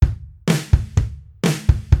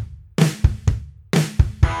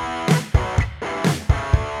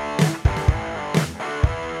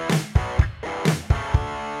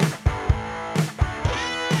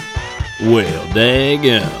Well,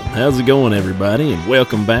 daggum. How's it going, everybody? And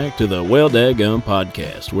welcome back to the Well Daggum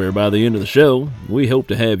podcast, where by the end of the show, we hope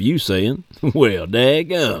to have you saying, well,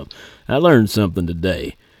 daggum, I learned something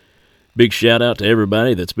today. Big shout out to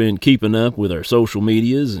everybody that's been keeping up with our social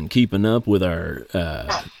medias and keeping up with our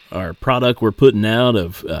product we're putting out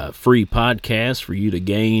of free podcasts for you to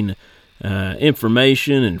gain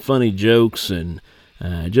information and funny jokes and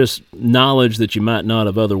just knowledge that you might not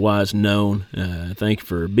have otherwise known. Thank you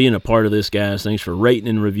for being a part of this, guys. Thanks for rating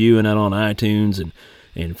and reviewing out on iTunes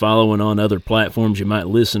and following on other platforms you might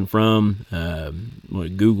listen from,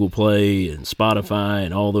 like Google Play and Spotify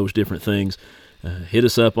and all those different things. Hit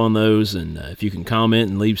us up on those, and if you can comment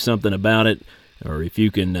and leave something about it, or if you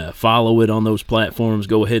can follow it on those platforms,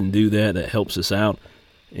 go ahead and do that. That helps us out.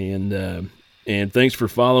 And thanks for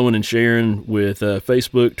following and sharing with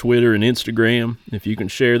Facebook, Twitter, and Instagram. If you can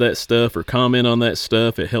share that stuff or comment on that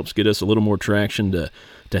stuff, it helps get us a little more traction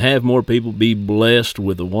to have more people be blessed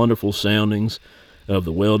with the wonderful soundings of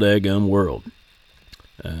the Well Daggum world.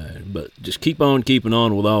 But just keep on keeping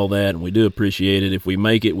on with all that, and we do appreciate it. If we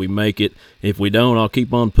make it, we make it. If we don't, I'll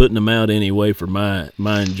keep on putting them out anyway for my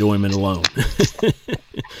enjoyment alone.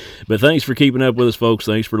 But thanks for keeping up with us, folks.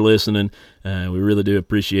 Thanks for listening. We really do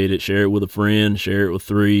appreciate it. Share it with a friend. Share it with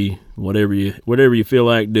three. Whatever you feel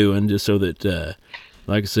like doing, just so that,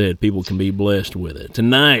 like I said, people can be blessed with it.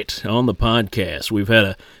 Tonight on the podcast, we've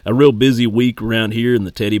had a real busy week around here in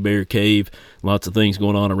the Teddy Bear Cave. Lots of things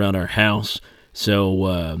going on around our house. So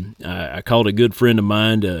I called a good friend of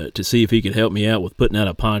mine to see if he could help me out with putting out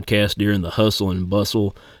a podcast during the hustle and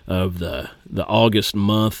bustle of the August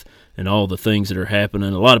month and all the things that are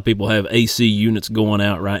happening. A lot of people have AC units going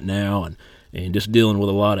out right now and just dealing with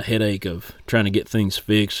a lot of headache of trying to get things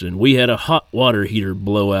fixed. And we had a hot water heater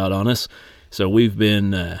blowout on us, so we've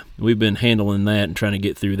been handling that and trying to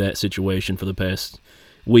get through that situation for the past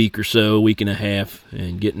week or so, week and a half,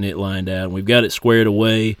 and getting it lined out. And we've got it squared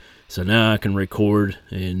away. So now I can record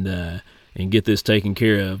and get this taken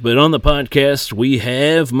care of. But on the podcast, we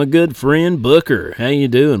have my good friend Booker. How you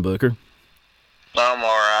doing, Booker? I'm all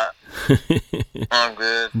right. I'm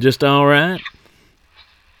good. Just all right?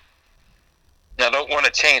 I don't want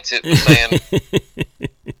to chance it, saying.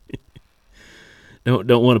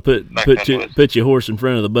 Don't want to put your horse in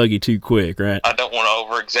front of the buggy too quick, right? I don't want to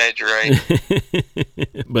over-exaggerate.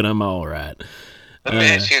 But I'm all right. Let me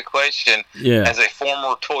ask you a question. Yeah. As a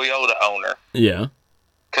former Toyota owner. Yeah.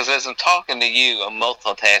 Because as I'm talking to you, I'm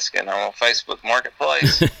multitasking. I'm on Facebook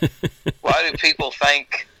Marketplace. Why do people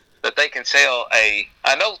think that they can sell I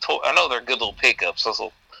know they're good little pickups. Those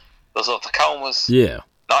little Tacomas. Yeah.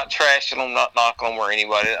 Not trashing them, not knocking them or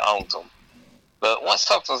anybody that owns them. But once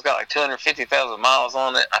something's got like 250,000 miles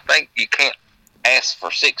on it, I think you can't ask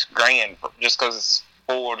for $6,000 just because it's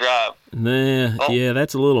four-wheel drive. Nah, yeah,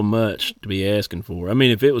 that's a little much to be asking for. I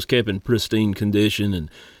mean, if it was kept in pristine condition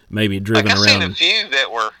and maybe driven around. I've seen a few that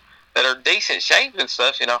are decent shape and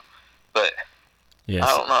stuff, but yes,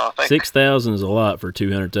 I don't know. I think 6,000 is a lot for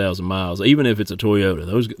 200,000 miles, even if it's a Toyota.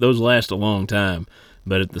 Those last a long time,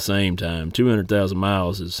 but at the same time, 200,000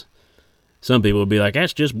 miles is. Some people would be like,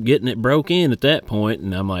 that's just getting it broke in at that point,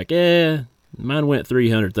 and I'm like, yeah, mine went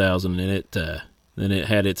 300,000 and then it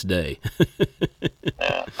had its day.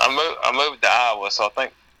 Yeah, I moved to Iowa, so I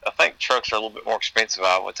think trucks are a little bit more expensive in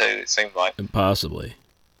Iowa too. It seems like possibly.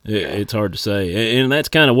 It's hard to say, and that's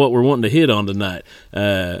kind of what we're wanting to hit on tonight.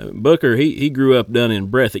 Booker, he grew up down in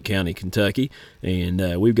Breathitt County, Kentucky,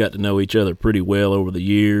 and we've got to know each other pretty well over the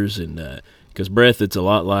years, and because Breathitt's a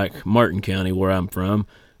lot like Martin County, where I'm from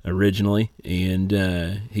originally, and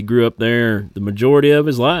he grew up there the majority of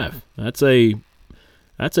his life. I'd say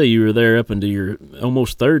you were there up until you're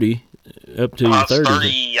almost 30, up to your 30s.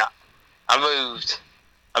 30. I moved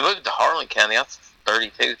to Harlan County. I was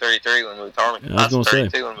 32, 33 when we moved to Harlan County. I was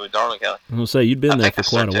 32 when we moved to Harlan County. I was going to say, you'd been there for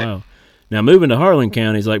quite a while. Now, moving to Harlan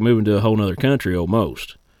County is like moving to a whole other country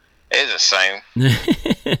almost. It's the same.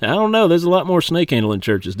 I don't know. There's a lot more snake handling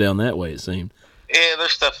churches down that way, it seemed. Yeah,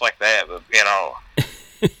 there's stuff like that, but,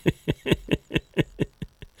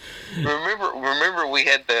 Remember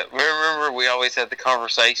we always had the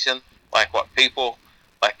conversation, like what people,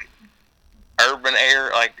 like urban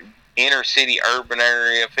area, like inner city urban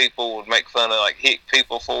area people would make fun of like hick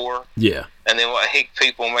people for. Yeah. And then what hick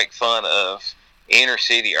people make fun of inner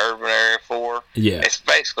city urban area for. Yeah. It's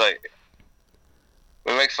basically,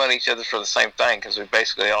 we make fun of each other for the same thing because we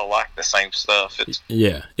basically all like the same stuff. It's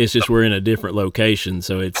just we're in a different location,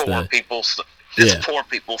 so it's poor people stuff.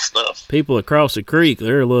 People across the creek,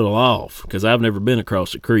 they're a little off because I've never been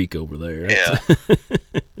across the creek over there. Yeah.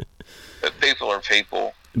 But people are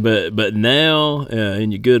people. But now,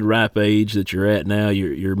 in your good ripe age that you're at now,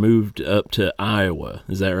 you're moved up to Iowa.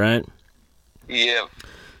 Is that right? Yeah.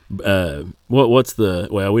 What's the,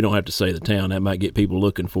 well, we don't have to say the town. That might get people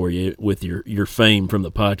looking for you with your fame from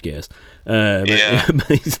the podcast. Yeah. But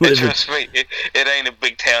he's living, trust me, it ain't a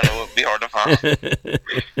big town. It wouldn't be hard to find.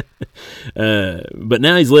 But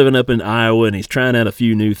now he's living up in Iowa, and he's trying out a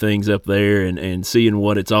few new things up there and seeing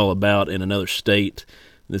what it's all about in another state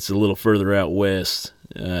that's a little further out west,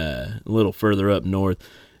 a little further up north.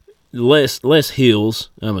 Less hills,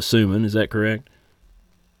 I'm assuming. Is that correct?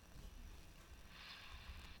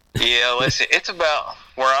 Yeah, listen, it's about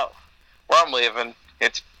where I'm living.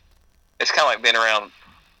 It's kind of like being around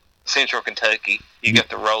central Kentucky. You got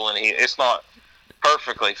the rolling hill. It's not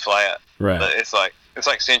perfectly flat, right? But it's like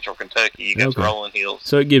central Kentucky. You got the rolling hills,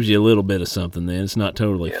 so it gives you a little bit of something. Then it's not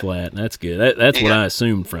totally flat. That's good. That's what I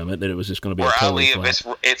assumed from it, that it was just going to be where totally I live.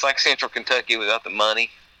 flat. It's like central Kentucky without the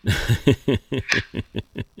money.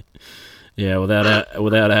 Yeah, without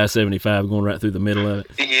I-75 going right through the middle of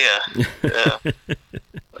it. Yeah.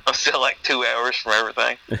 I'm still like 2 hours from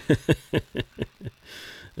everything.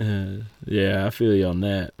 Yeah, I feel you on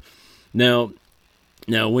that. Now,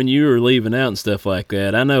 when you were leaving out and stuff like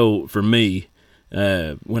that, I know for me,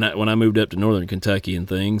 when I moved up to northern Kentucky and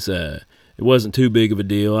things, it wasn't too big of a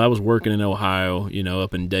deal. I was working in Ohio,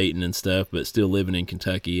 up in Dayton and stuff, but still living in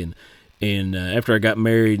Kentucky. And after I got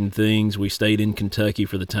married and things, we stayed in Kentucky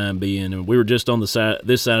for the time being, and we were just on this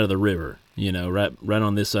side of the river, right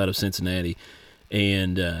on this side of Cincinnati.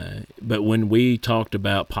 And but when we talked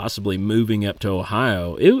about possibly moving up to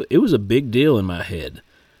Ohio, it was a big deal in my head.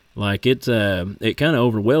 Like it kind of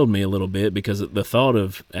overwhelmed me a little bit, because the thought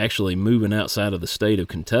of actually moving outside of the state of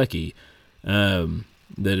Kentucky, that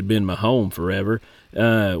had been my home forever,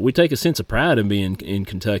 we take a sense of pride in being in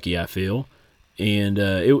Kentucky, I feel, and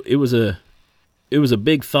it was a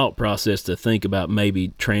big thought process to think about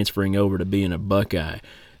maybe transferring over to being a Buckeye.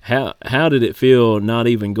 How did it feel not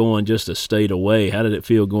even going just a state away? How did it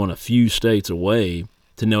feel going a few states away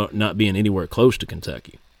to not being anywhere close to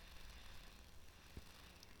Kentucky?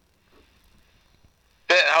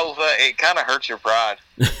 That whole thing, it kind of hurts your pride.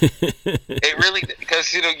 It really,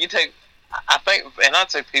 because, you take, I think, and I'd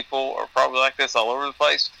say people are probably like this all over the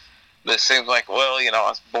place, but it seems like, well, I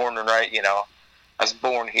was born and I was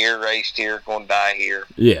born here, raised here, going to die here.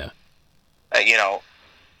 Yeah.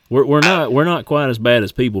 We're not quite as bad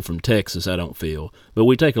as people from Texas, I don't feel, but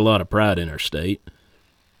we take a lot of pride in our state.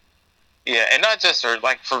 Yeah, and not just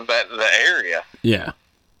like from the area. Yeah.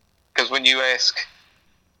 Because when you ask,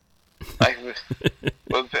 like,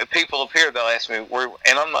 people up here, they'll ask me where,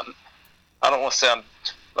 and I don't want to sound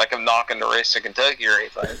like I'm knocking the rest of Kentucky or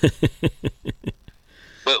anything.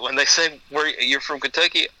 But when they say where you're from,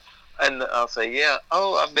 Kentucky, and I'll say, yeah,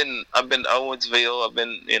 I've been to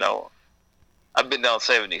Owensville, I've been down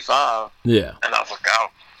 75. Yeah. And I was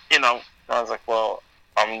like, well,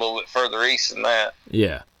 I'm a little bit further east than that.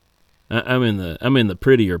 Yeah. I'm in the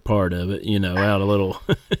prettier part of it, out a little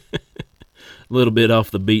bit off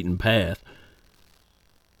the beaten path.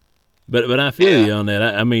 But I feel you on that.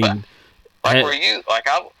 I mean, where you,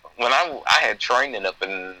 when I had training up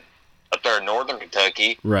there in northern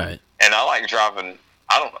Kentucky. Right. And I like driving.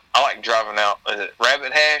 I like driving out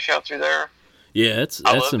Rabbit Hash out through there. Yeah,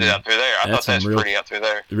 I loved it out through there. I thought that's pretty out through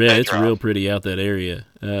there. Yeah, it's real pretty out that area.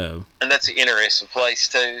 And that's an interesting place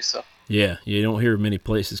too. So. Yeah, you don't hear many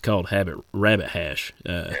places called Rabbit Hash.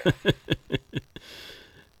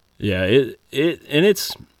 Yeah, and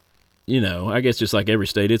it's, I guess just like every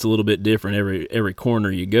state, it's a little bit different every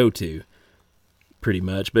corner you go to, pretty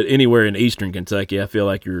much. But anywhere in eastern Kentucky, I feel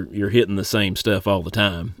like you're hitting the same stuff all the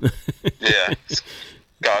time. Yeah.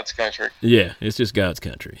 God's country. Yeah, it's just God's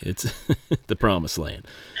country. It's the promised land.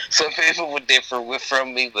 Some people would differ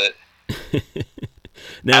from me, but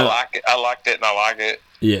now, I like it. I liked it, and I like it.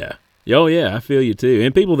 Yeah. Oh, yeah, I feel you, too.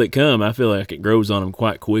 And people that come, I feel like it grows on them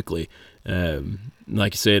quite quickly.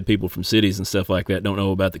 Like you said, people from cities and stuff like that don't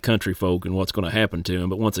know about the country folk and what's going to happen to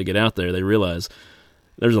them. But once they get out there, they realize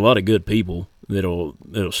there's a lot of good people that'll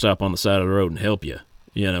stop on the side of the road and help you.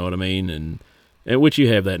 You know what I mean? And which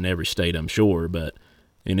you have that in every state, I'm sure, but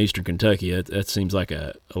in eastern Kentucky, that seems like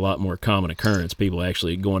a lot more common occurrence, people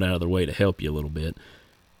actually going out of their way to help you a little bit.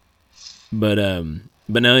 But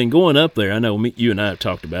now in going up there, I know you and I have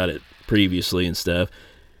talked about it previously and stuff.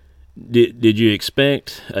 Did you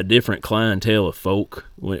expect a different clientele of folk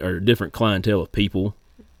or a different clientele of people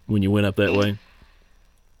when you went up that way?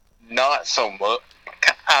 Not so much.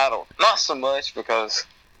 Not so much, because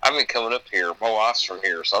I've been coming up here. My wife's from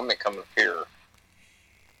here, so I've been coming up here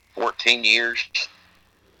 14 years.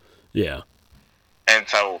 Yeah. And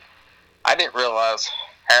so I didn't realize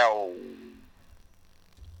how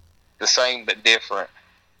the same but different.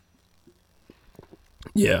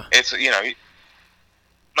 Yeah. It's,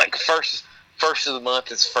 like first of the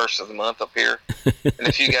month is first of the month up here. And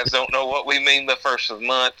if you guys don't know what we mean by first of the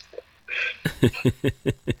month,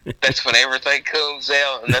 that's when everything comes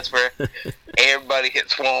out, and that's where everybody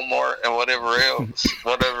hits Walmart and whatever else.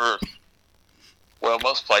 Well,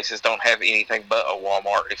 most places don't have anything but a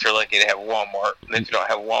Walmart if you're lucky to have a Walmart. And if you don't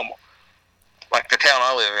have a Walmart, like the town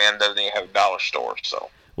I live in doesn't even have a dollar store, so.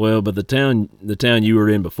 Well, but the town you were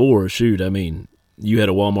in before, shoot, I mean, you had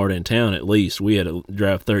a Walmart in town at least. We had to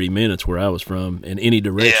drive 30 minutes where I was from in any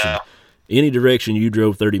direction. Yeah. Any direction you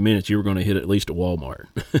drove 30 minutes, you were going to hit at least a Walmart.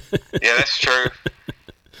 Yeah, that's true.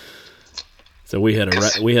 So we had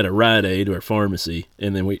a Rite Aid or pharmacy,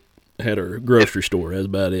 and then we had our grocery store. That's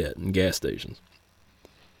about it, and gas stations.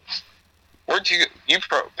 Where'd you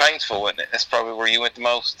Paintsville, wasn't it? That's probably where you went the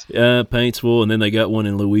most. Paintsville, and then they got one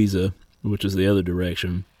in Louisa, which is the other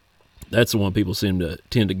direction. That's the one people tend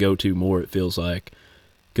to go to more, it feels like.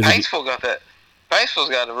 Paintsville got that. Paintsville's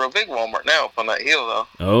got a real big Walmart now up on that hill, though.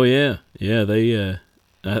 Oh, yeah. Yeah, they,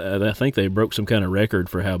 I think they broke some kind of record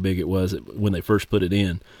for how big it was when they first put it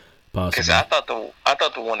in, possibly. Because I thought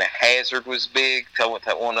the one at Hazard was big. Tell what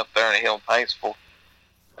that one up there on the hill in Paintsville.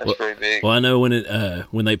 That's pretty big. Well, I know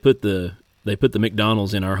when they put the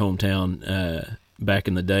McDonald's in our hometown back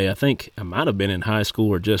in the day. I think I might have been in high school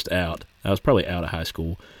or just out. I was probably out of high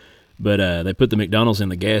school. But they put the McDonald's in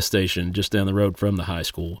the gas station just down the road from the high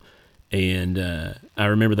school. And I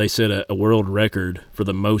remember they set a world record for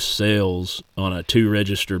the most sales on a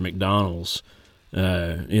 2-register McDonald's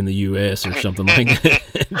in the U.S. or something like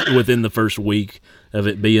that within the first week of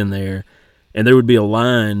it being there. And there would be a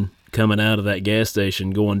line coming out of that gas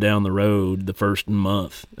station going down the road the first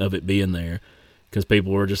month of it being there, because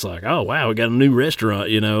people were just like, oh, wow, we got a new restaurant,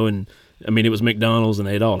 and I mean, it was McDonald's and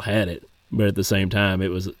they'd all had it, but at the same time, it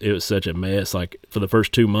was such a mess. Like, for the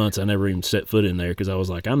first 2 months, I never even set foot in there because I was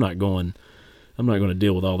like, I'm not going to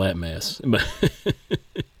deal with all that mess. But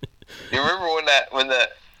you remember when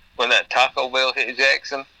that Taco Bell hit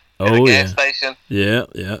Jackson? Oh, the gas station. Yeah.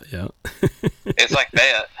 It's like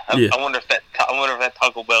that. Yeah. I wonder if that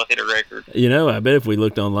Taco Bell hit a record. I bet if we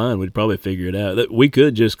looked online, we'd probably figure it out. That we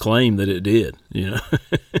could just claim that it did.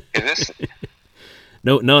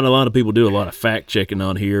 No, not a lot of people do a lot of fact checking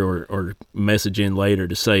on here or message in later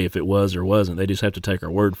to say if it was or wasn't. They just have to take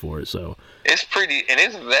our word for it. So it's pretty, and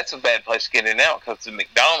that's a bad place to get in out because the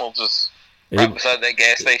McDonald's is right beside that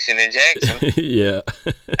gas station in Jackson. Yeah.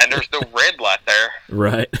 And there's no red light there.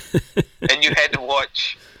 Right. And you had to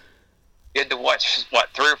watch what,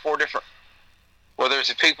 3 or 4 different, whether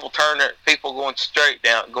it's people going straight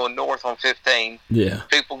down, going north on 15. Yeah.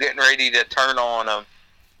 People getting ready to turn on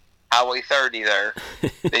Highway 30 there.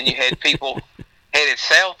 Then you had people headed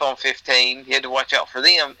south on 15. You had to watch out for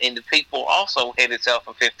them. And the people also headed south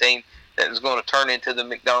on 15 that was going to turn into the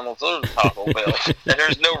McDonald's or the Taco Bell. And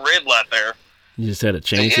there's no red light there. You just had to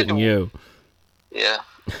change it and go. Yeah.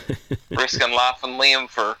 Risking life and limb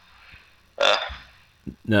for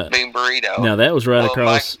bean burrito. Now that was right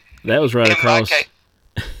across. In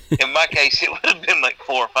my case, it would have been like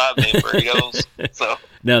 4 or 5 bean burritos. So.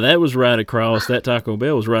 Now that was right across. That Taco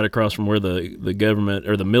Bell was right across from where the government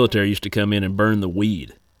or the military used to come in and burn the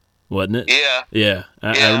weed, wasn't it? Yeah. Yeah,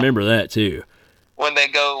 I remember that too. When they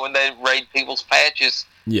raid people's patches,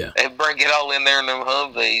 yeah, they bring it all in there in them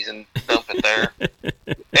Humvees and dump it there, and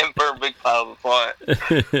burn a big pile of flat.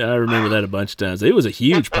 I remember that a bunch of times. It was a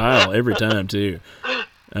huge pile every time too.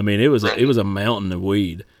 I mean, it was a mountain of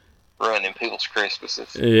weed. Running people's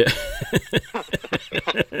Christmases. Yeah.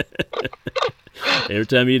 Every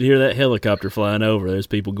time you'd hear that helicopter flying over, there's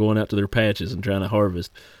people going out to their patches and trying to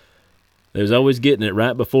harvest. They was always getting it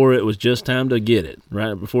right before it was just time to get it,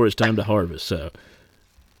 right before it's time to harvest. So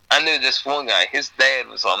I knew this one guy. His dad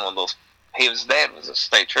was on one of those. His dad was a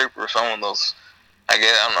state trooper, so on one of those, I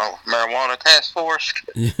don't know, marijuana task force.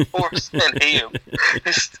 And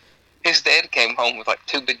his dad came home with like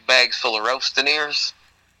 2 big bags full of roasting ears.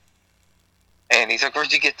 And he's like,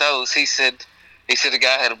 "Where'd you get those?" He said the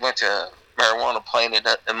guy had a bunch of marijuana planted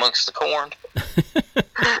amongst the corn.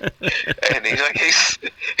 And he's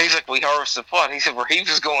like, we harvested pot. He said where he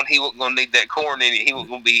was going, he wasn't going to need that corn. He wasn't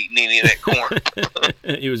going to be eating any of that corn.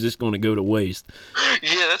 He was just going to go to waste.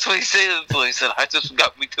 Yeah, that's what he said. He said, I just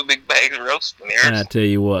got me 2 big bags of roasting ears. I tell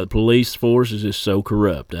you what, the police force is just so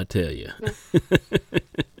corrupt, I tell you.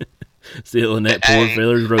 Stealing that poor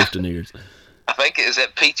fella's roasting ears. I think it was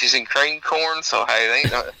that peaches and cream corn, so hey,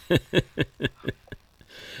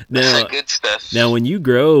 that's good stuff. Now, when you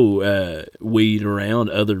grow weed around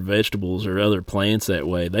other vegetables or other plants that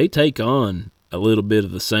way, they take on a little bit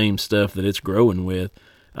of the same stuff that it's growing with.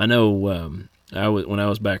 I know when I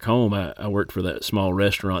was back home, I worked for that small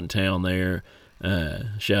restaurant in town there.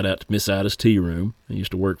 Shout out to Miss Ida's Tea Room. I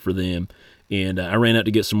used to work for them. And I ran out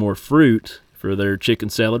to get some more fruit for their chicken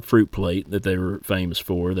salad fruit plate that they were famous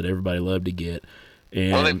for, that everybody loved to get.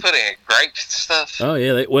 And, well, they put in grapes and stuff. Oh,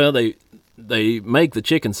 yeah. They make the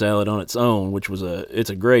chicken salad on its own, which was it's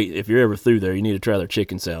a great, if you're ever through there, you need to try their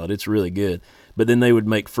chicken salad. It's really good. But then they would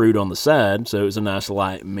make fruit on the side, so it was a nice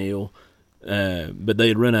light meal. But they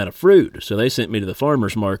had run out of fruit, so they sent me to the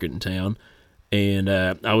farmer's market in town. And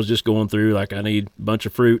I was just going through, like, I need a bunch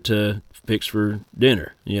of fruit to fix for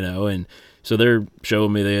dinner, and so they're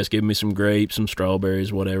showing me this, giving me some grapes, some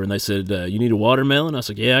strawberries, whatever, and they said, you need a watermelon? I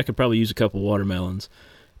said, yeah, I could probably use a couple watermelons.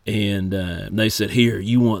 And they said, here,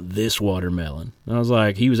 you want this watermelon? And I was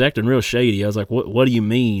like, he was acting real shady. I was like, what do you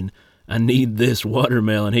mean I need this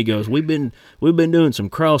watermelon? He goes, we've been doing some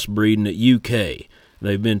crossbreeding at UK.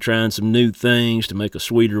 They've been trying some new things to make a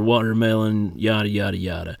sweeter watermelon, yada, yada,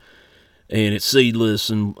 yada. And it's seedless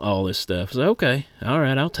and all this stuff. So, okay, all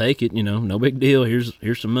right, I'll take it, no big deal.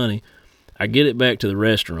 Here's some money. I get it back to the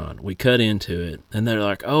restaurant. We cut into it, and they're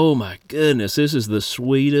like, oh, my goodness, this is the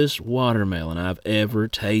sweetest watermelon I've ever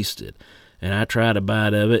tasted. And I tried a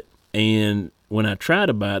bite of it, and when I tried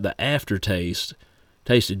a bite, the aftertaste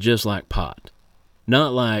tasted just like pot.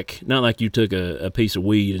 Not like you took a piece of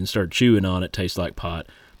weed and started chewing on it, tastes like pot,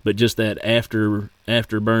 but just that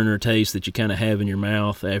afterburner taste that you kind of have in your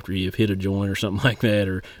mouth after you've hit a joint or something like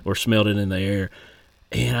that, or smelled it in the air.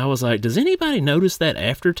 And I was like, does anybody notice that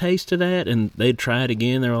aftertaste to that? And they'd try it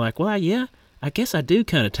again. They were like, well, yeah, I guess I do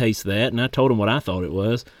kind of taste that. And I told them what I thought it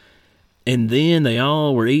was. And then they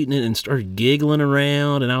all were eating it and started giggling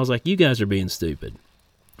around. And I was like, you guys are being stupid.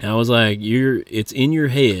 I was like, it's in your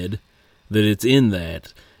head that it's in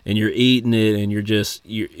that. And you're eating it, and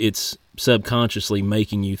it's subconsciously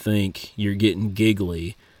making you think you're getting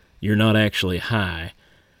giggly. You're not actually high.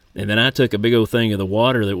 And then I took a big old thing of the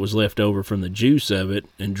water that was left over from the juice of it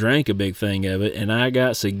and drank a big thing of it, and I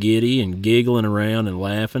got so giddy and giggling around and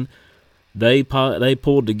laughing. They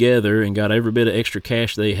pulled together and got every bit of extra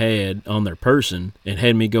cash they had on their person and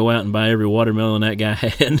had me go out and buy every watermelon that guy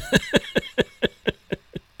had.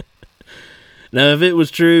 Now, if it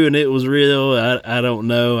was true and it was real, I don't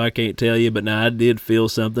know. I can't tell you, but now I did feel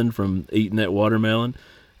something from eating that watermelon.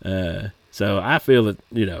 So I feel that,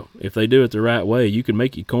 if they do it the right way, you can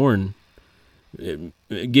make your corn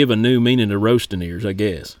give a new meaning to roasting ears, I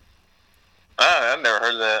guess. I've never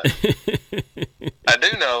heard of that. I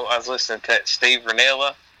do know I was listening to Steve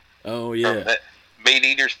Ranella. Oh, yeah. From that Meat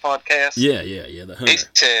Eaters podcast. Yeah, the hunter.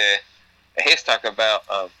 He's talking about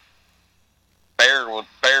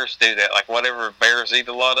bears do that, like whatever bears eat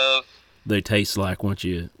a lot of. They taste like once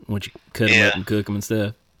you cut them up and cook them and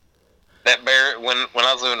stuff. That bear, when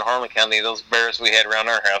I was living in Harlan County, those bears we had around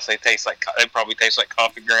our house, they probably taste like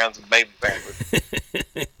coffee grounds and baby powder.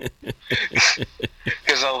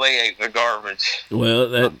 Because all they ate was garbage.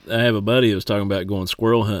 Well, I have a buddy who was talking about going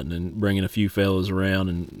squirrel hunting and bringing a few fellas around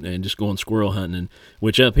and just going squirrel hunting,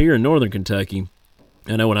 which up here in northern Kentucky,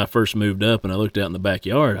 I know when I first moved up and I looked out in the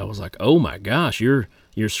backyard, I was like, oh my gosh, your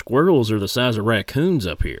squirrels are the size of raccoons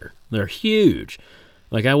up here. They're huge.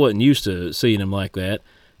 Like, I wasn't used to seeing them like that.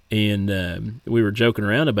 And we were joking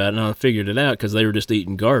around about it, and I figured it out because they were just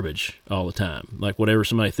eating garbage all the time. Like, whatever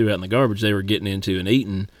somebody threw out in the garbage, they were getting into and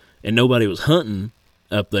eating, and nobody was hunting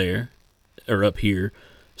up there or up here.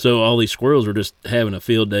 So all these squirrels were just having a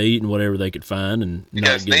field day eating whatever they could find. And you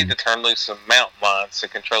guys need to turn loose some mountain lions to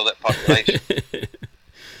control that population.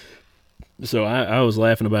 So I was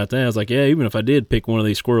laughing about that. I was like, yeah, even if I did pick one of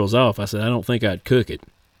these squirrels off, I said, I don't think I'd cook it.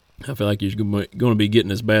 I feel like you're going to be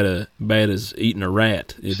getting as bad as eating a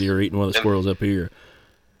rat if you're eating one of the squirrels up here.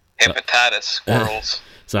 Hepatitis squirrels.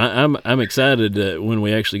 So I'm excited when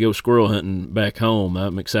we actually go squirrel hunting back home.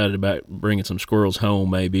 I'm excited about bringing some squirrels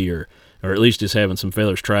home, maybe, or at least just having some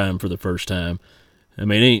fellas try them for the first time. I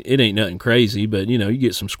mean, it ain't nothing crazy, but you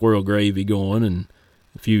get some squirrel gravy going and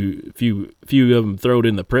a few of them throw it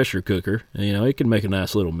in the pressure cooker. It can make a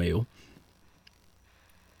nice little meal.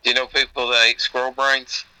 Do you know people that eat squirrel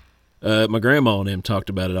brains? My grandma and them talked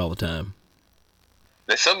about it all the time.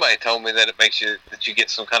 Somebody told me that it makes you get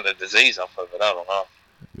some kind of disease off of it. I don't know.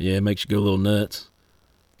 Yeah, it makes you go a little nuts.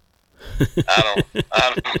 I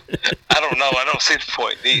don't know. I don't see the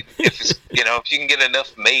point. If you can get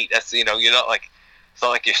enough meat, that's you're not like, it's not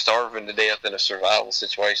like you're starving to death in a survival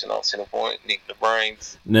situation. I don't see no point in eating the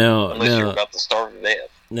brains. Unless you're about to starve to death.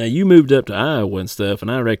 Now you moved up to Iowa and stuff, and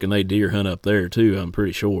I reckon they deer hunt up there too. I'm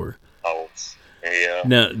pretty sure. Oh, yeah.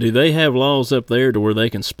 Now, do they have laws up there to where they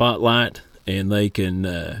can spotlight and they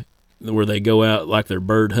can where they go out like they're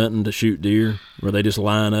bird hunting to shoot deer, where they just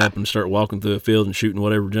line up and start walking through a field and shooting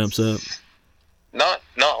whatever jumps up? Not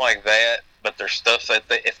like that, but there's stuff that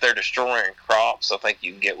if they're destroying crops, I think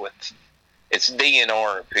you can get with, it's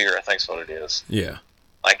DNR up here, I think's what it is. Yeah.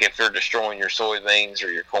 Like if they're destroying your soybeans or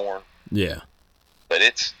your corn. Yeah. But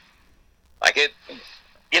it's, like you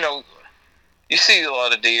see a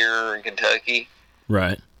lot of deer in Kentucky.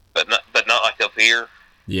 Right. But not like up here.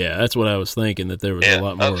 Yeah, that's what I was thinking, that there was a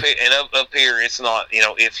lot more. Up here, it's not,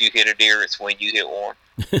 if you hit a deer, it's when you hit one.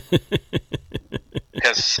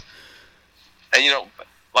 Because,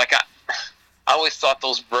 like I always thought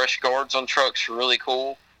those brush guards on trucks were really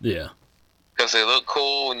cool. Yeah. Because they look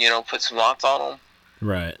cool and, put some lights on them.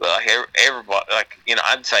 Right. But like everybody,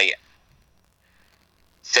 I'd say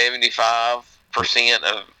 75%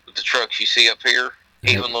 of the trucks you see up here,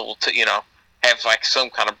 even little, have like some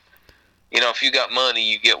kind of, if you got money,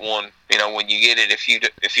 you get one. When you get it, if you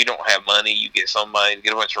don't have money, you get somebody to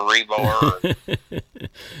get a bunch of rebar.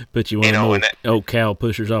 But you want old cow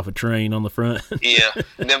pushers off a train on the front. Yeah,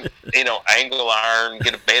 and then angle iron,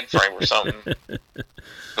 get a bed frame or something,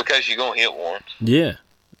 because you're gonna hit one. Yeah,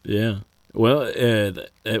 yeah. Well,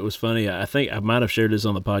 it was funny. I think I might have shared this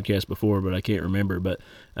on the podcast before, but I can't remember. But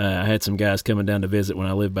I had some guys coming down to visit when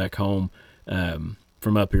I lived back home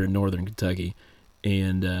from up here in northern Kentucky.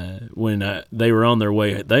 And when they were on their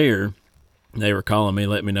way there, they were calling me,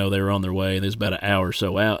 letting me know they were on their way. There's about an hour or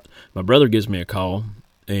so out. My brother gives me a call,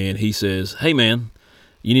 and he says, "Hey, man,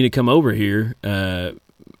 you need to come over here. My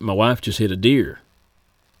wife just hit a deer."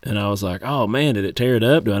 And I was like, "Oh, man, did it tear it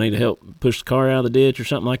up? Do I need to help push the car out of the ditch or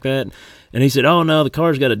something like that?" And he said, "Oh, no, the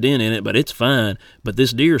car's got a dent in it, but it's fine. But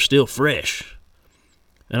this deer's still fresh."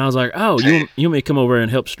 And I was like, "Oh, you want me to come over and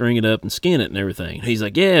help string it up and skin it and everything?" And he's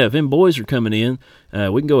like, "Yeah, if them boys are coming in,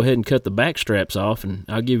 we can go ahead and cut the back straps off, and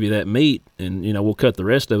I'll give you that meat, and, we'll cut the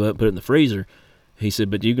rest of it up and put it in the freezer." He said,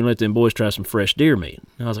 "But you can let them boys try some fresh deer meat."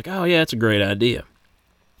 And I was like, "Oh, yeah, that's a great idea."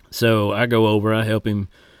 So I go over, I help him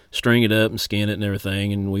string it up and skin it and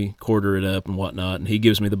everything, and we quarter it up and whatnot, and he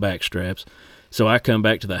gives me the back straps. So I come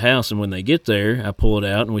back to the house, and when they get there, I pull it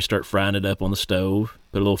out, and we start frying it up on the stove,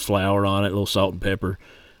 put a little flour on it, a little salt and pepper.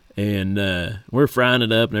 And we're frying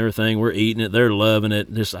it up and everything. We're eating it. They're loving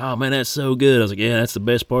it. Just, "Oh, man, that's so good." I was like, "Yeah, that's the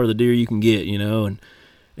best part of the deer you can get, And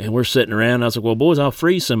we're sitting around. And I was like, "Well, boys, I'll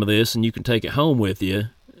freeze some of this, and you can take it home with you,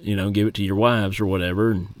 give it to your wives or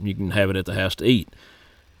whatever, and you can have it at the house to eat."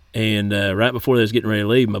 And right before they was getting ready to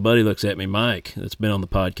leave, my buddy looks at me, Mike, that's been on the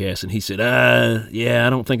podcast, and he said, "Yeah, I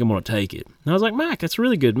don't think I'm going to take it." And I was like, "Mike, that's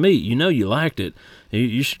really good meat. You liked it.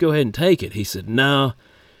 You should go ahead and take it." He said, "No.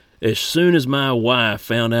 As soon as my wife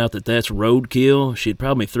found out that that's roadkill, she'd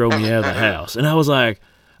probably throw me out of the house." And I was like,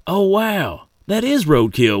 "Oh, wow, that is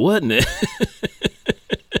roadkill, wasn't it?"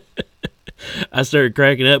 I started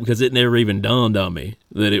cracking up because it never even dawned on me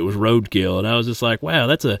that it was roadkill. And I was just like, wow,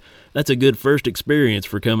 that's a good first experience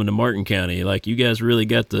for coming to Martin County. Like, you guys really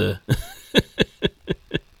got the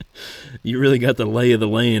you really got the lay of the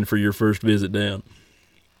land for your first visit down.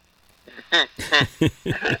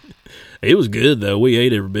 It was good, though. We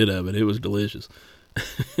ate every bit of it. It was delicious.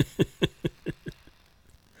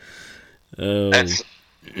 I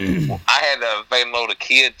had a van load of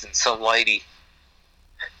kids, and some lady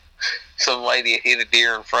hit a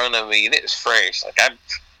deer in front of me, and it was fresh. Had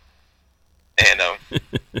a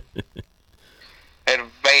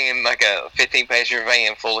van, like a 15-passenger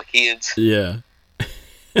van full of kids. Yeah. And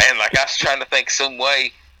I was trying to think some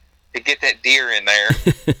way to get that deer in there.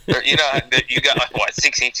 You got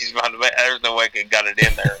 6 inches behind the van. There's no way I could got it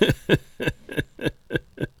in there.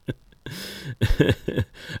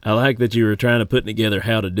 I like that you were trying to put together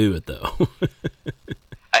how to do it, though.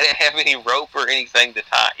 I didn't have any rope or anything to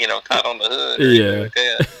tie on the hood. Or yeah. Like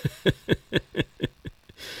that.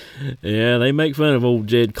 Yeah, they make fun of old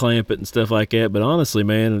Jed Clampett and stuff like that, but honestly,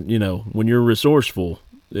 man, when you're resourceful,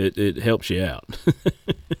 it helps you out.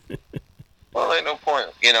 Well, ain't no point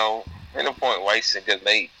wasting good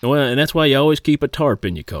meat. Well, and that's why you always keep a tarp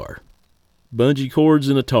in your car. Bungee cords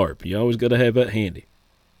and a tarp. You always got to have that handy.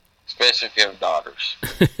 Especially if you have daughters.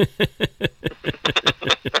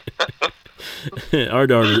 Our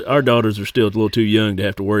daughters are still a little too young to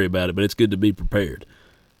have to worry about it, but it's good to be prepared.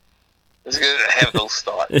 It's good to have those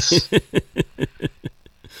thoughts.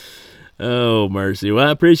 Oh, mercy. Well,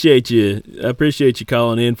 I appreciate you.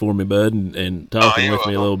 Calling in for me, bud, and talking with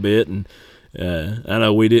me a little bit. And I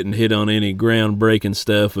know we didn't hit on any groundbreaking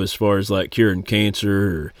stuff as far as like curing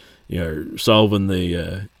cancer or solving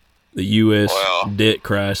the U.S. debt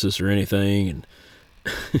crisis or anything. And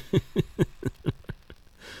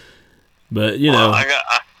but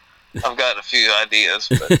I've got a few ideas,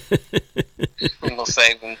 but I'm gonna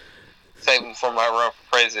save them Save them for my run for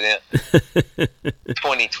president,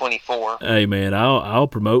 2024. Hey man, I'll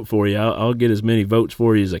promote for you. I'll get as many votes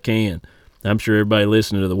for you as I can. I'm sure everybody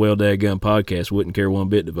listening to the Well Dadgum podcast wouldn't care one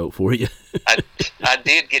bit to vote for you. I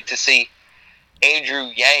did get to see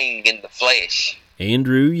Andrew Yang in the flesh.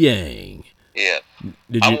 Andrew Yang. Yeah.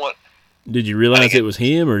 Did you realize it was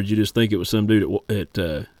him, or did you just think it was some dude at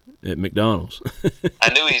McDonald's?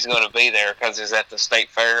 I knew he was going to be there because he was at the state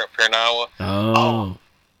fair up here in Iowa. Oh.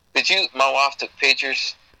 My wife took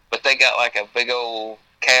pictures, but they got like a big old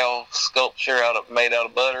cow sculpture made out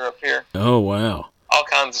of butter up here. Oh, wow. All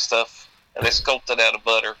kinds of stuff. And they sculpted out of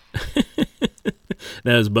butter.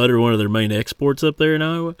 Now, is butter one of their main exports up there in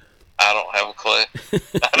Iowa? I don't have a clue.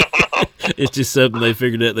 I don't know. It's just something they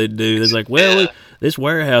figured out they'd do. They're like, well, this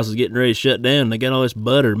warehouse is getting ready to shut down. They got all this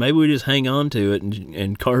butter. Maybe we just hang on to it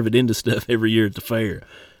and carve it into stuff every year at the fair.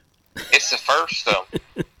 It's the first,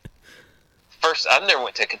 I've never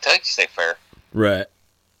went to Kentucky State Fair. Right.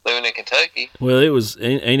 Living in Kentucky. Well,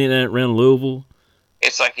 ain't it around Louisville?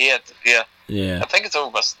 It's like, yeah. Yeah. I think it's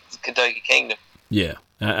over by Kentucky Kingdom. Yeah.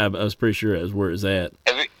 I was pretty sure that was where it's at.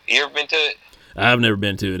 Have you ever been to it? I've never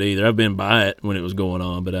been to it either. I've been by it when it was going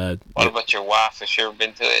on, but What about your wife? Has she ever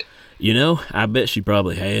been to it? You know, I bet she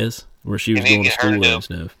probably has, where she was going to school and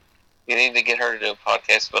stuff. You need to get her to do a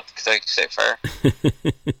podcast about the Kentucky State Fair.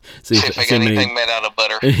 see if they got anything made out of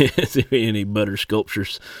butter. See any butter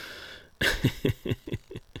sculptures.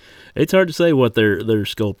 It's hard to say what their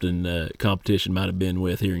sculpting competition might have been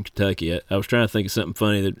with here in Kentucky. I was trying to think of something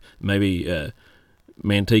funny that maybe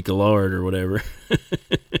Manteca lard or whatever.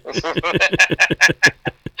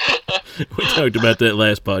 We talked about that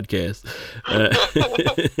last podcast.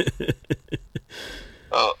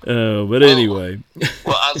 But anyway.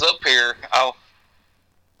 Well, I was up here.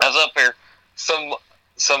 Some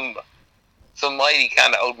lady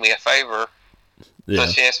kind of owed me a favor. Yeah.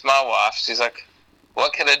 So she asked my wife. She's like,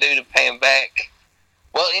 "What can I do to pay him back?"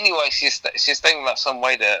 Well, anyway, she's thinking about some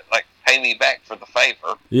way to like pay me back for the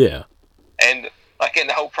favor. Yeah. And like in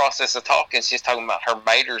the whole process of talking, she's talking about her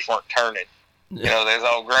maters weren't turning. You know, there's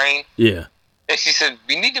all green. Yeah. And she said,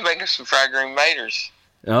 "You need to make her some fried green maters."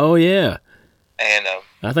 Oh yeah. And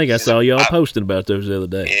I think I saw y'all posting about those the other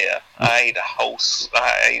day. Yeah, I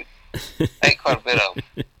ate quite a bit of them.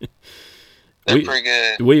 They're pretty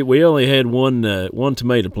good. We only had one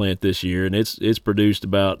tomato plant this year, and it's produced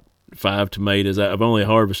about 5 tomatoes. I've only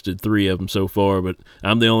harvested 3 of them so far, but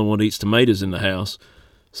I'm the only one that eats tomatoes in the house.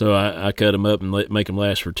 So I cut them up and make them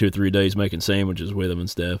last for 2 or 3 days, making sandwiches with them and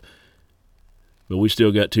stuff. But we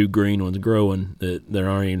still got 2 green ones growing that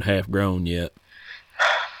aren't even half grown yet.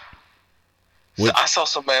 I saw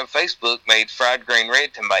somebody on Facebook made fried green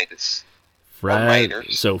red tomatoes. Fried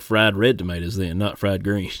red tomatoes then, not fried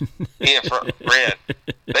green. Yeah, red.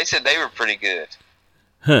 They said they were pretty good.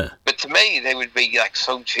 Huh. But to me, they would be like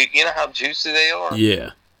so you know how juicy they are?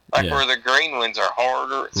 Yeah. Where the green ones are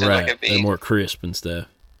harder. It seems right. like it'd be. They're more crisp and stuff.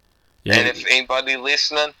 Yeah. And if anybody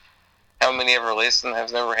listening, how many ever listen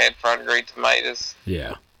has never had fried green tomatoes?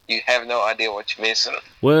 Yeah. You have no idea what you're missing.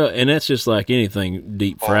 Well, and that's just like anything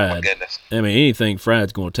deep fried. Oh, my goodness. I mean, anything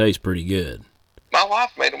fried's going to taste pretty good. My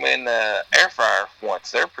wife made them in the air fryer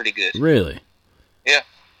once. They're pretty good. Really? Yeah.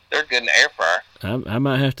 They're good in the air fryer. I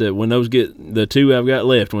might have to, when those get, the 2 I've got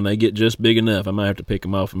left, when they get just big enough, I might have to pick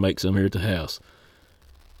them off and make some here at the house.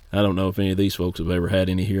 I don't know if any of these folks have ever had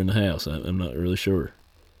any here in the house. I'm not really sure.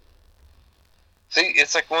 See,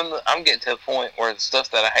 it's like when I'm getting to a point where the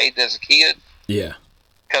stuff that I hated as a kid. Yeah.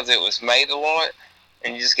 Because it was made a lot,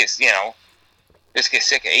 and you just get sick of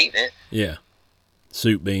eating it. Yeah.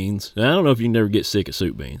 Soup beans. I don't know if you can never get sick of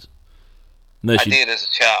soup beans. I did as a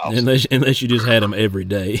child. Unless you just had them every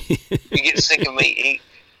day. You get sick of me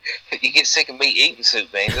eating soup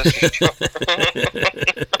beans. That's for sure.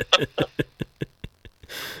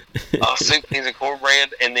 Soup beans and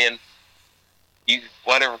cornbread, and then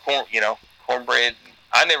cornbread.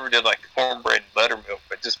 I never did like the cornbread buttermilk,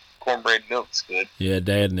 but just cornbread milk's good. Yeah,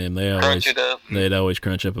 Dad and them, they'd always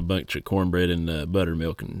crunch up a bunch of cornbread and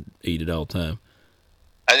buttermilk and eat it all the time.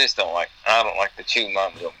 I don't like to chew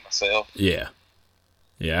my milk myself. Yeah.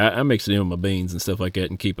 Yeah, I mix it in with my beans and stuff like that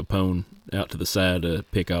and keep a pone out to the side to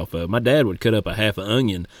pick off of. My dad would cut up a half an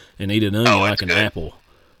onion and eat an onion like an apple.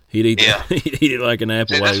 He'd eat it like an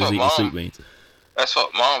apple while he was eating soup beans. That's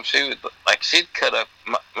what Mom, she'd cut up,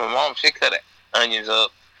 my mom, she'd cut onions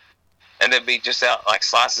up, and there'd be just out like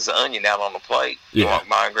slices of onion out on the plate. You walk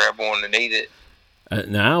by and grab one and eat it.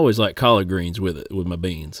 Now, I always like collard greens with my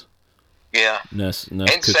beans. Yeah. Nice and I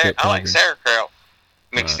like sauerkraut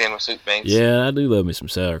mixed in with soup beans. Yeah, I do love me some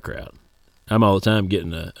sauerkraut. I'm all the time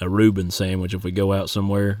getting a Reuben sandwich if we go out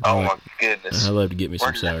somewhere. Oh, my goodness. I love to get me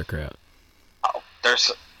some sauerkraut.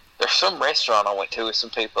 there's some restaurant I went to with some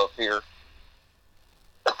people up here.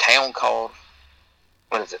 A town called,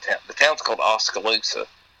 what is the town? The town's called Oskaloosa.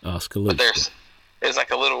 Oskaloosa. But there's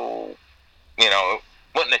like a little, it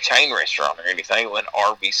wasn't a chain restaurant or anything. It wasn't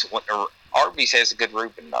Arby's. Arby's has a good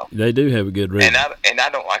Reuben though. They do have a good Reuben. And I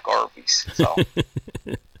don't like Arby's. So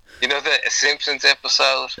you know that Simpsons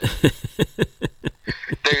episode?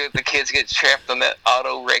 The kids get trapped on that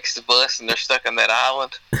auto wrecks the bus and they're stuck on that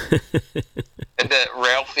island. And that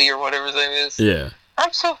Ralphie or whatever his name is. Yeah.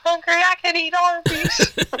 I'm so hungry I can eat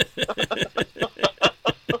Arby's.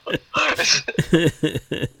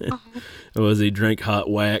 Was he drink hot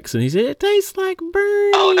wax and he said it tastes like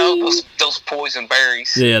burning? Oh no, those poison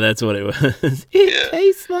berries. Yeah, that's what it was. It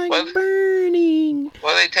tastes like burning.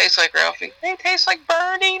 Well, they taste like, Ralphie. They taste like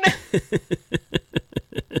burning.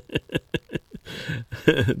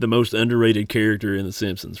 The most underrated character in The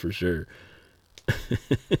Simpsons for sure.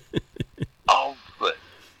 Oh, but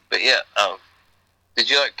yeah. Did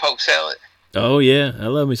you like poke salad? Oh yeah, I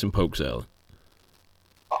love me some poke salad.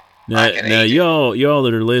 Now y'all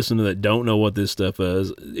that are listening that don't know what this stuff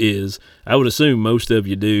is, I would assume most of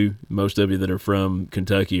you do. Most of you that are from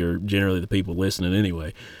Kentucky are generally the people listening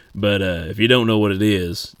anyway. But if you don't know what it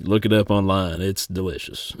is, look it up online. It's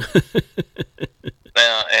delicious.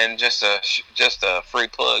 Now, and just a free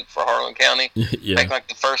plug for Harlan County. Yeah. I think like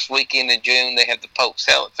the first weekend in June they have the Poke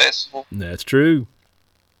Salad Festival. That's true.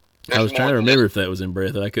 There's I was trying to remember if that was in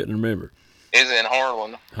Breathitt. I couldn't remember. It's in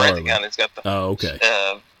Harlan. Breathitt County's got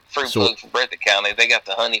the free plug for Breathitt County. They got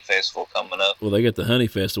the Honey Festival coming up. Well, they got the Honey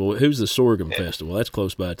Festival. Who's the Sorghum Festival? That's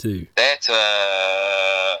close by too. That's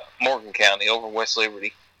Morgan County over West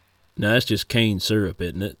Liberty. No, that's just cane syrup,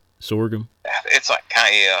 isn't it? Sorghum. It's like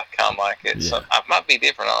kind of like it. Yeah. So it might be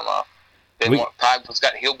different. I don't know. Then what Pipe's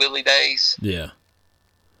got Hillbilly Days. Yeah.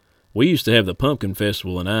 We used to have the Pumpkin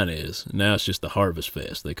Festival in Inez. Now it's just the Harvest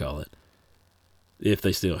Fest, they call it. If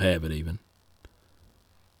they still have it, even.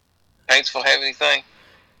 Paintsville have anything?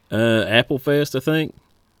 Apple Fest, I think.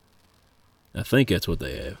 I think that's what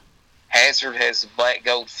they have. Hazard has the Black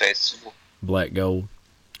Gold Festival. Black Gold.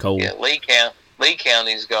 Cold. Yeah, Lee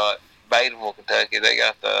County's got Bateville, Kentucky. They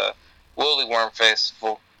got the Woolly Worm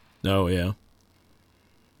Festival. Oh, yeah.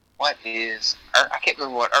 I can't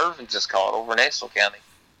remember what Irvin's is called over in Estill County.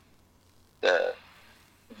 The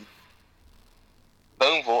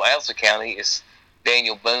Booneville, Alsa County is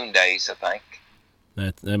Daniel Boone Days, I think.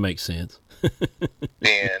 That makes sense.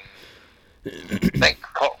 Then I think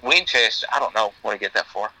Winchester, I don't know where to get that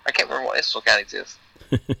for. I can't remember what Estill County's is.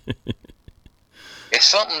 It's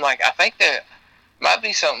something like, I think that might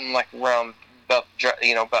be something like around about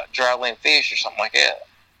dryland fish or something like that.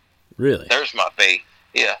 Really? Theirs might be.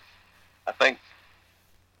 Yeah. I think.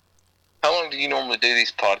 How long do you normally do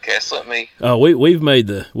these podcasts? Let me. Oh, we've made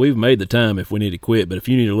the time if we need to quit. But if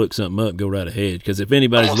you need to look something up, go right ahead. Because if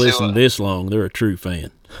anybody's listening this long, they're a true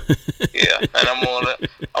fan. Yeah, and I want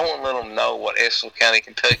to let them know what Estill County,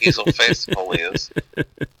 Kentucky's little festival is.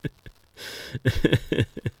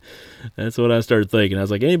 That's what I started thinking. I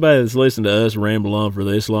was like, anybody that's listened to us ramble on for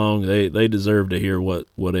this long, they deserve to hear what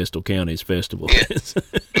Estill County's festival is.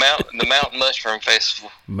 The Mountain Mushroom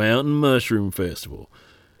Festival. Mountain Mushroom Festival.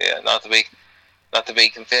 Yeah, not to be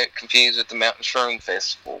confused with the Mountain Shroom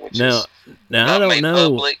Festival, which now I don't know.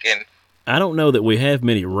 Public and I don't know that we have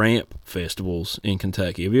many ramp festivals in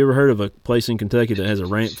Kentucky. Have you ever heard of a place in Kentucky that has a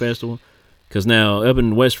ramp festival? Because now up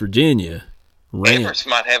in West Virginia, Everett's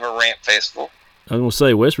might have a ramp festival. I was going to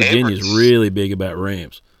say, West Virginia is really big about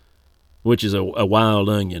ramps, which is a wild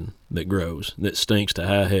onion that grows, that stinks to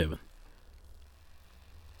high heaven.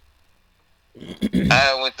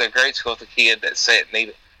 I went to grade school with a kid that said,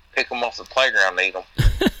 pick them off the playground, eat them.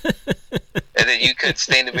 And then you couldn't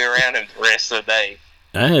stand to be around him the rest of the day.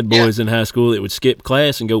 I had boys in high school that would skip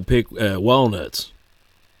class and go pick walnuts.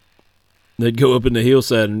 They'd go up in the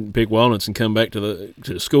hillside and pick walnuts and come back to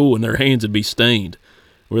the school, and their hands would be stained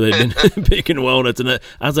where they'd been picking walnuts. And I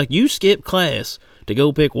was like, you skipped class to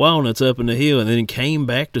go pick walnuts up in the hill and then came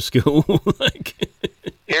back to school.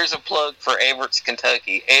 Here's a plug for Everett's,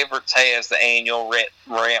 Kentucky. Everett's has the annual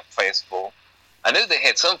ramp festival. I knew they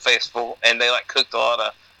had some festival, and they cooked a lot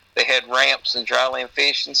of. They had ramps and dryland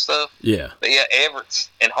fish and stuff. Yeah. But yeah, Everett's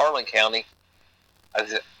in Harlan County.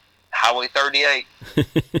 Highway 38.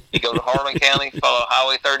 You go to Harlan County, follow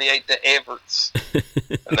Highway 38 to Everett's,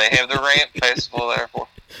 and they have the ramp festival there for.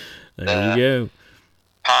 There you go.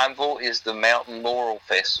 Pineville is the Mountain Laurel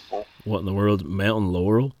Festival. What in the world, Mountain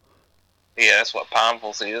Laurel? Yeah, that's what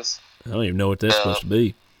Pineville's is. I don't even know what that's supposed to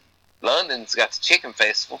be. London's got the Chicken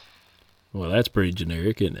Festival. Well, that's pretty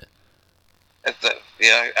generic, isn't it?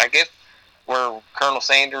 I guess where Colonel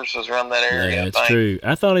Sanders was around that area. Yeah, that's true.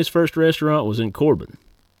 I thought his first restaurant was in Corbin.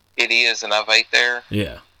 It is, and I've ate there.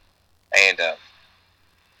 Yeah. And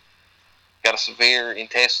got a severe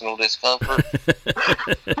intestinal discomfort.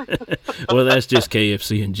 Well, that's just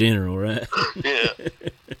KFC in general, right? Yeah.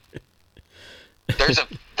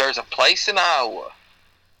 There's a place in Iowa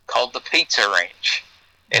called the Pizza Ranch,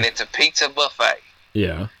 and it's a pizza buffet.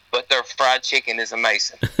 Yeah. But their fried chicken is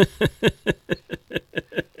amazing.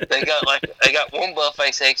 They got one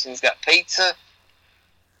buffet section. It's got pizza.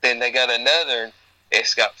 Then they got another.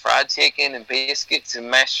 It's got fried chicken and biscuits and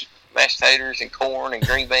mashed taters and corn and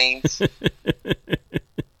green beans.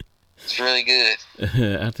 It's really good.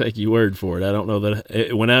 I'll take your word for it. I don't know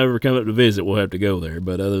that when I ever come up to visit, we'll have to go there.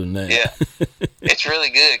 But other than that, yeah, it's really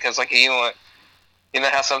good because you know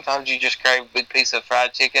how sometimes you just crave a big piece of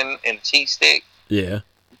fried chicken and a cheese stick. Yeah.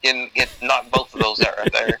 Get knock both of those out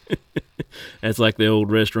right there. That's like the old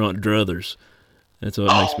restaurant Druthers. That's what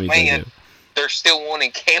it makes me think of. There's still one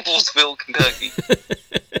in Campbellsville, Kentucky.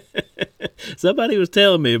 Somebody was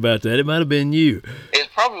telling me about that. It might have been you. It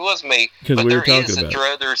probably was me. But there is a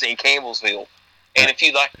Druthers in Campbellsville. And if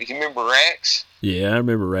you remember Rax? Yeah, I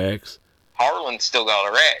remember Rax. Harlan's still got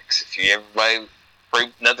a Rax. If you ever buy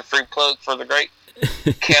another free plug for the great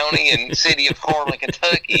county and city of Harlan,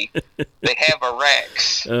 Kentucky, they have a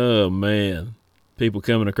Rax. Oh, man. People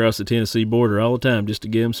coming across the Tennessee border all the time just to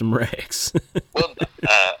give them some Rax. Well,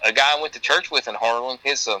 a guy I went to church with in Harlan,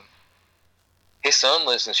 his son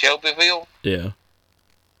lives in Shelbyville. Yeah.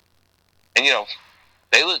 And,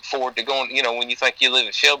 they look forward to going, when you think you live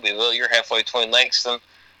in Shelbyville, you're halfway between Louisville,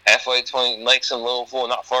 Louisville,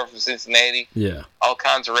 not far from Cincinnati. Yeah. All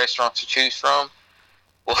kinds of restaurants to choose from.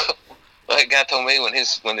 Well, that guy told me when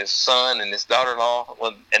his son and his daughter-in-law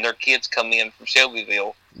and their kids come in from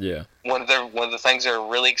Shelbyville, yeah, one of the things they're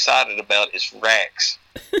really excited about is Rax.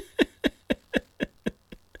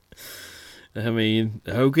 I mean,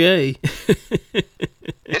 okay.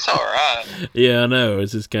 It's all right. Yeah, I know.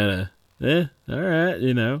 It's just kind of, all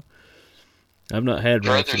right, I've not had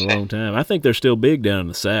Rax in a long time. I think they're still big down in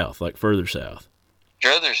the south, like further south.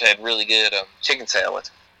 Druthers had really good chicken salad.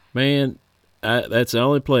 Man, that's the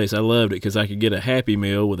only place I loved it because I could get a Happy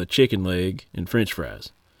Meal with a chicken leg and French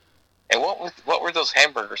fries. And what were those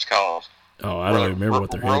hamburgers called? Oh, I don't even remember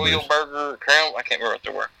what they're called. Royal Burger, Crown? I can't remember what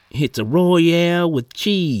they were. It's a Royale with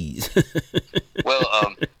cheese. Well,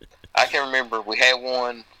 I can remember we had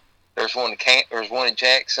one. There's one in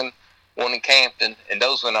Jackson, one in Campton, and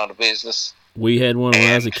those went out of business. We had one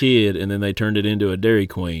when I was a kid, and then they turned it into a Dairy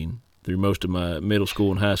Queen through most of my middle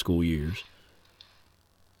school and high school years.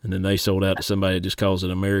 And then they sold out to somebody that just calls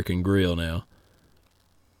it American Grill now.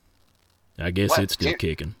 I guess it's still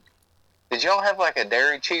kicking. Did y'all have like a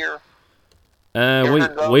dairy cheer?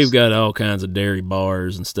 We've got all kinds of dairy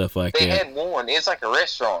bars and stuff like that. They had one. It's like a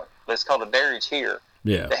restaurant. It's called a dairy cheer.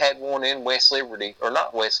 Yeah. They had one in West Liberty, or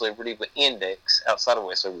not West Liberty, but Index outside of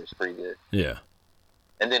West Liberty is pretty good. Yeah.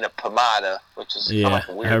 And then a Pomada, which is kind of like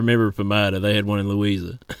a weird. I remember Pomada. They had one in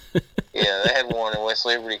Louisa. Yeah, they had one in West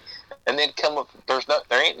Liberty. And then come up,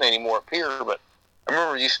 there ain't any more up here, but I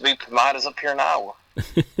remember it used to be Pomadas up here in Iowa.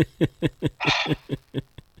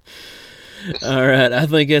 All right, I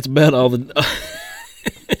think that's about all the.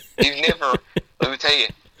 Let me tell you,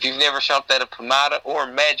 if you've never shopped at a Pomada or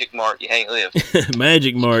a Magic Mart, you ain't lived.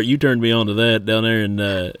 Magic Mart, you turned me on to that down there in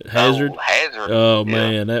Hazard. Oh, Hazard. Oh, yeah.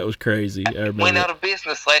 Man, that was crazy. I remember went out of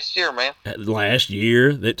business last year, man. Last year?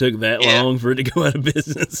 It took that long for it to go out of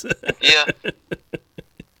business? Yeah.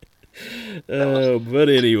 But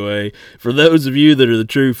anyway, for those of you that are the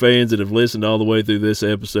true fans that have listened all the way through this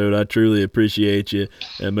episode, I truly appreciate you.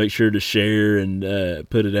 Make sure to share and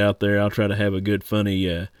put it out there. I'll try to have a good,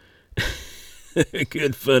 funny,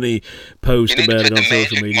 post about it on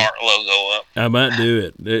social media. Mart logo up. I might do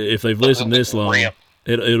it if they've listened this long.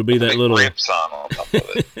 It'll be that little rip sign on top of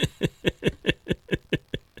it.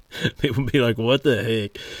 People be like, what the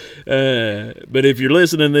heck? But if you're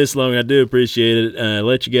listening this long, I do appreciate it.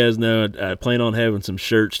 Let you guys know I plan on having some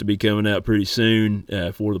shirts to be coming out pretty soon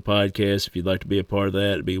for the podcast. If you'd like to be a part of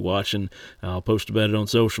that, to be watching, I'll post about it on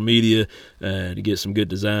social media to get some good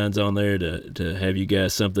designs on there to have you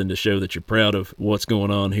guys something to show that you're proud of what's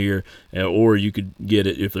going on here. Or you could get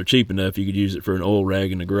it, if they're cheap enough, you could use it for an oil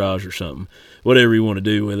rag in the garage or something. Whatever you want to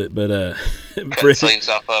do with it. But cut sleeves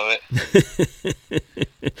off of it.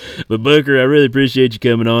 But Booker, I really appreciate you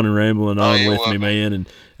coming on and rambling on with welcome. me, man. And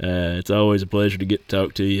it's always a pleasure to get to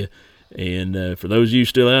talk to you. And for those of you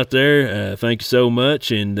still out there, thank you so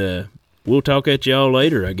much. And we'll talk at y'all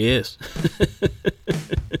later, I guess.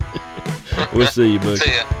 We'll see you, Booker.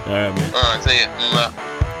 See ya. All right, man. All right, see ya. Bye.